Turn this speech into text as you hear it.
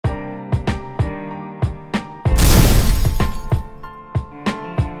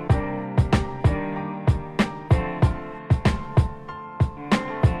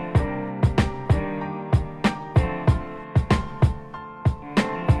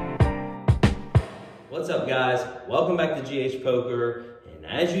What's up, guys? Welcome back to GH Poker, and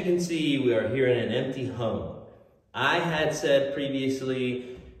as you can see, we are here in an empty home. I had said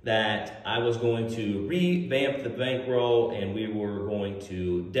previously that I was going to revamp the bankroll and we were going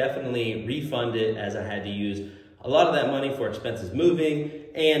to definitely refund it, as I had to use a lot of that money for expenses moving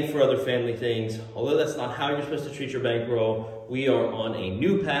and for other family things. Although that's not how you're supposed to treat your bankroll, we are on a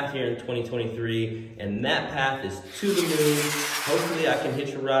new path here in 2023, and that path is to the moon. Hopefully I can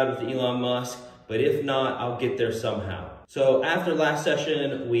hitch a ride with Elon Musk, but if not, I'll get there somehow. So after last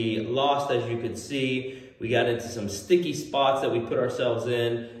session, we lost, as you could see. We got into some sticky spots that we put ourselves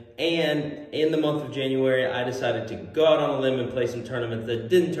in, and in the month of January, I decided to go out on a limb and play some tournaments that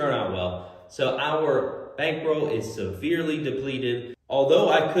didn't turn out well. So our bankroll is severely depleted. Although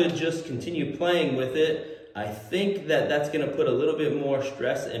I could just continue playing with it, I think that that's gonna put a little bit more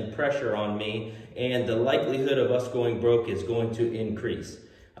stress and pressure on me, and the likelihood of us going broke is going to increase.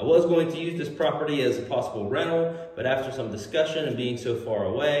 I was going to use this property as a possible rental, but after some discussion and being so far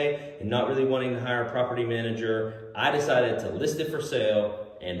away and not really wanting to hire a property manager, I decided to list it for sale,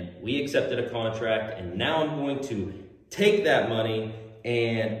 and we accepted a contract, and now I'm going to take that money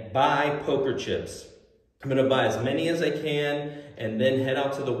and buy poker chips. I'm gonna buy as many as I can and then head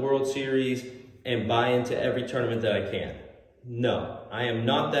out to the World Series and buy into every tournament that I can. No, I am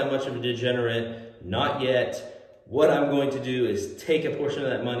not that much of a degenerate, not yet. What I'm going to do is take a portion of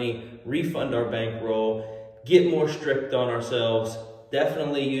that money, refund our bankroll, get more strict on ourselves,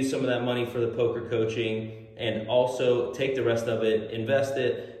 definitely use some of that money for the poker coaching, and also take the rest of it, invest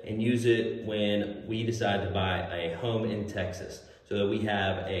it, and use it when we decide to buy a home in Texas, so that we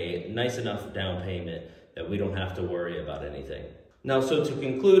have a nice enough down payment that we don't have to worry about anything. Now, so to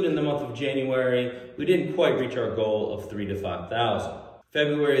conclude, in the month of January, we didn't quite reach our goal of $3,000 to $5,000.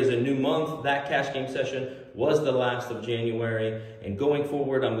 February is a new month. That cash game session was the last of January. And going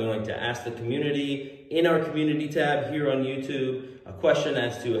forward, I'm going to ask the community in our community tab here on YouTube a question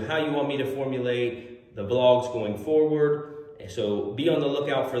as to how you want me to formulate the vlogs going forward. So be on the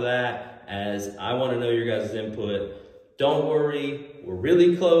lookout for that, as I want to know your guys' input. Don't worry, we're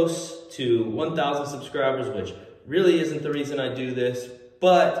really close to 1,000 subscribers, which really isn't the reason I do this,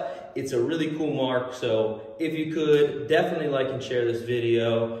 but it's a really cool mark. So if you could, definitely like and share this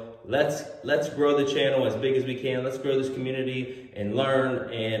video. Let's grow the channel as big as we can. Let's grow this community and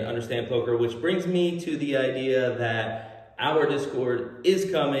learn and understand poker, which brings me to the idea that our Discord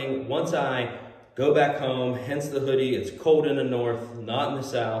is coming once I go back home, hence the hoodie. It's cold in the north, not in the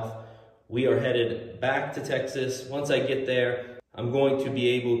south. We are headed back to Texas. Once I get there, I'm going to be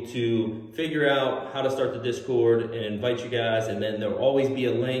able to figure out how to start the Discord and invite you guys, and then there'll always be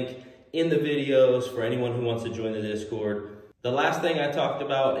a link in the videos for anyone who wants to join the Discord. The last thing I talked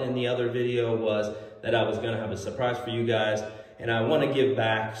about in the other video was that I was gonna have a surprise for you guys, and I wanna give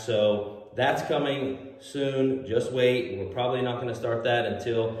back, so that's coming soon. Just wait. We're probably not gonna start that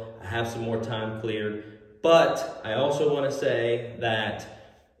until I have some more time cleared. But I also wanna say that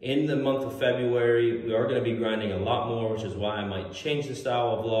in the month of February, we are going to be grinding a lot more, which is why I might change the style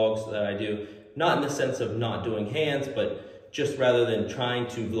of vlogs that I do. Not in the sense of not doing hands, but just rather than trying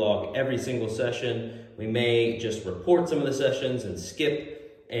to vlog every single session, we may just report some of the sessions and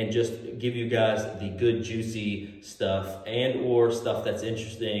skip and just give you guys the good, juicy stuff and or stuff that's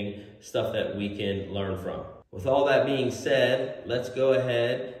interesting, stuff that we can learn from. With all that being said, let's go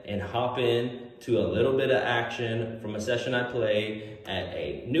ahead and hop in to a little bit of action from a session I played at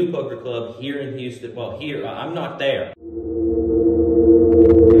a new poker club here in Houston. Well, here, I'm not there,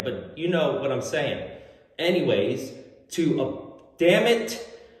 but you know what I'm saying. Anyways, to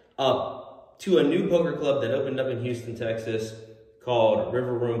a new poker club that opened up in Houston, Texas, called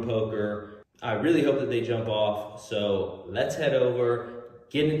River Poker. I really hope that they jump off. So let's head over,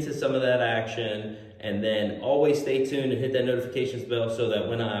 get into some of that action, and then always stay tuned and hit that notifications bell so that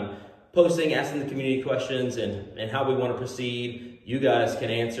when I'm posting, asking the community questions and how we want to proceed, you guys can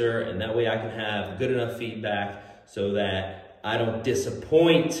answer, and that way I can have good enough feedback so that I don't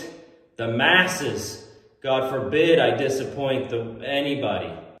disappoint the masses. God forbid I disappoint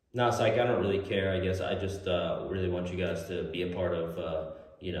anybody. No, it's like I don't really care. I guess I just really want you guys to be a part of,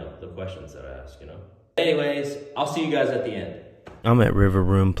 the questions that I ask, Anyways, I'll see you guys at the end. I'm at River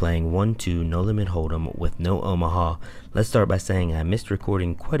Room playing 1-2 No Limit Hold'em with no Omaha. Let's start by saying I missed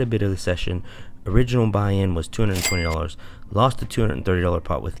recording quite a bit of the session. Original buy-in was $220, lost a $230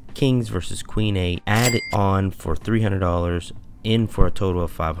 pot with Kings versus Queen 8, add it on for $300, in for a total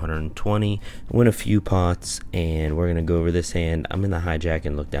of $520, win a few pots, and we're gonna go over this hand. I'm in the hijack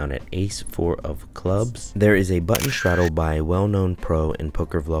and look down at ace-4 of clubs. There is a button straddle by a well-known pro and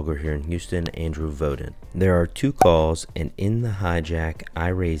poker vlogger here in Houston, Andrew Voden. There are two calls, and in the hijack I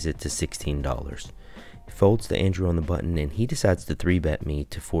raise it to $16. folds to Andrew on the button, and he decides to 3-bet me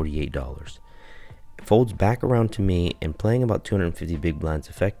to $48. Folds back around to me, and playing about 250 big blinds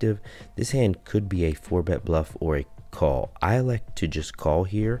effective, this hand could be a 4-bet bluff or a call. I elect to just call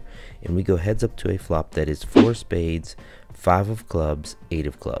here, and we go heads up to a flop that is 4 spades, 5 of clubs, 8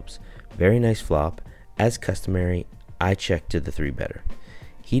 of clubs. Very nice flop. As customary, I check to the 3-better.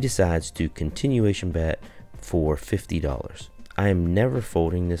 He decides to continuation bet for $50. I am never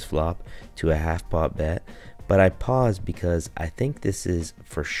folding this flop to a half pot bet, but I pause because I think this is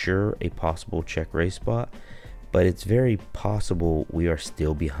for sure a possible check raise spot, but it's very possible we are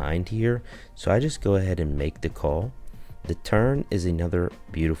still behind here, so I just go ahead and make the call. The turn is another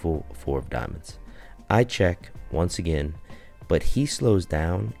beautiful 4 of diamonds. I check once again, but he slows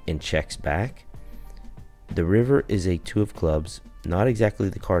down and checks back. The river is a 2 of clubs, not exactly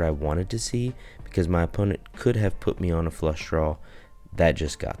the card I wanted to see because my opponent could have put me on a flush draw. That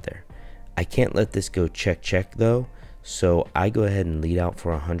just got there. I can't let this go check check though, so I go ahead and lead out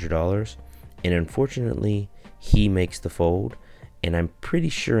for $100, and unfortunately he makes the fold, and I'm pretty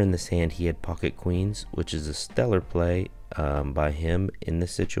sure in this hand he had pocket queens, which is a stellar play by him in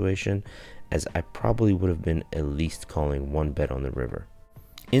this situation, as I probably would have been at least calling 1 bet on the river.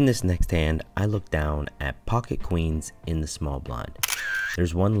 In this next hand, I look down at pocket queens in the small blind.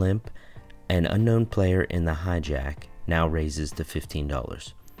 There's 1 limp. An unknown player in the hijack now raises to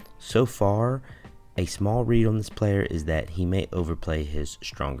 $15. So far, a small read on this player is that he may overplay his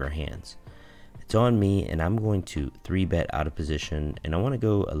stronger hands. It's on me, and I'm going to 3-bet out of position, and I want to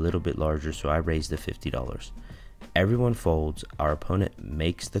go a little bit larger, so I raise to $50. Everyone folds. Our opponent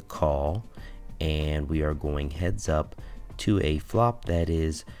makes the call, and we are going heads up to a flop that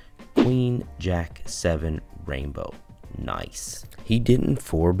is Queen Jack 7 Rainbow. Nice. He didn't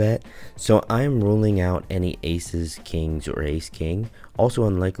 4-bet, so I am ruling out any aces, kings, or ace king. Also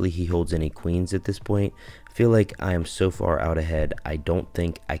unlikely he holds any queens at this point. I feel like I am so far out ahead, I don't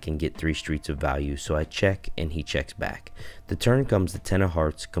think I can get 3 streets of value, so I check and he checks back. The turn comes the 10 of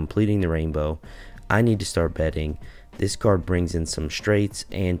hearts, completing the rainbow. I need to start betting. This card brings in some straights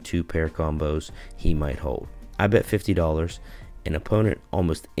and 2 pair combos he might hold. I bet $50, and opponent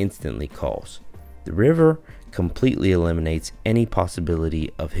almost instantly calls. The river completely eliminates any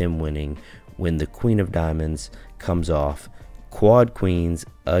possibility of him winning when the queen of diamonds comes off. Quad queens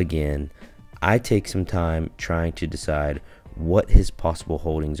again. I take some time trying to decide what his possible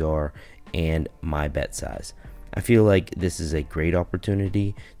holdings are and my bet size. I feel like this is a great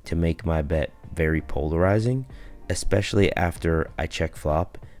opportunity to make my bet very polarizing, especially after I check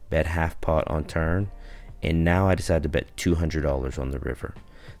flop, bet half pot on turn, and now I decide to bet $200 on the river.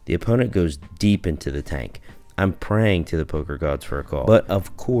 The opponent goes deep into the tank. I'm praying to the poker gods for a call, but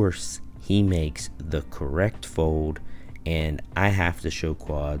of course he makes the correct fold, and I have to show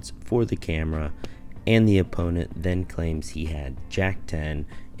quads for the camera, and the opponent then claims he had Jack 10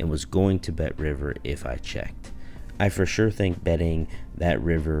 and was going to bet river if I checked. I for sure think betting that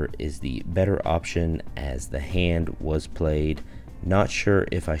river is the better option as the hand was played. Not sure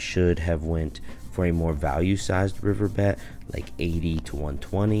if I should have went for a more value sized river bet like 80 to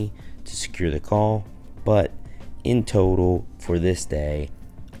 120 to secure the call, but in total for this day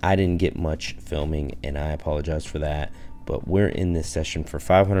I didn't get much filming and I apologize for that, but we're in this session for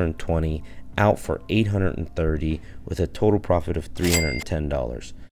 520, out for 830 with a total profit of $310.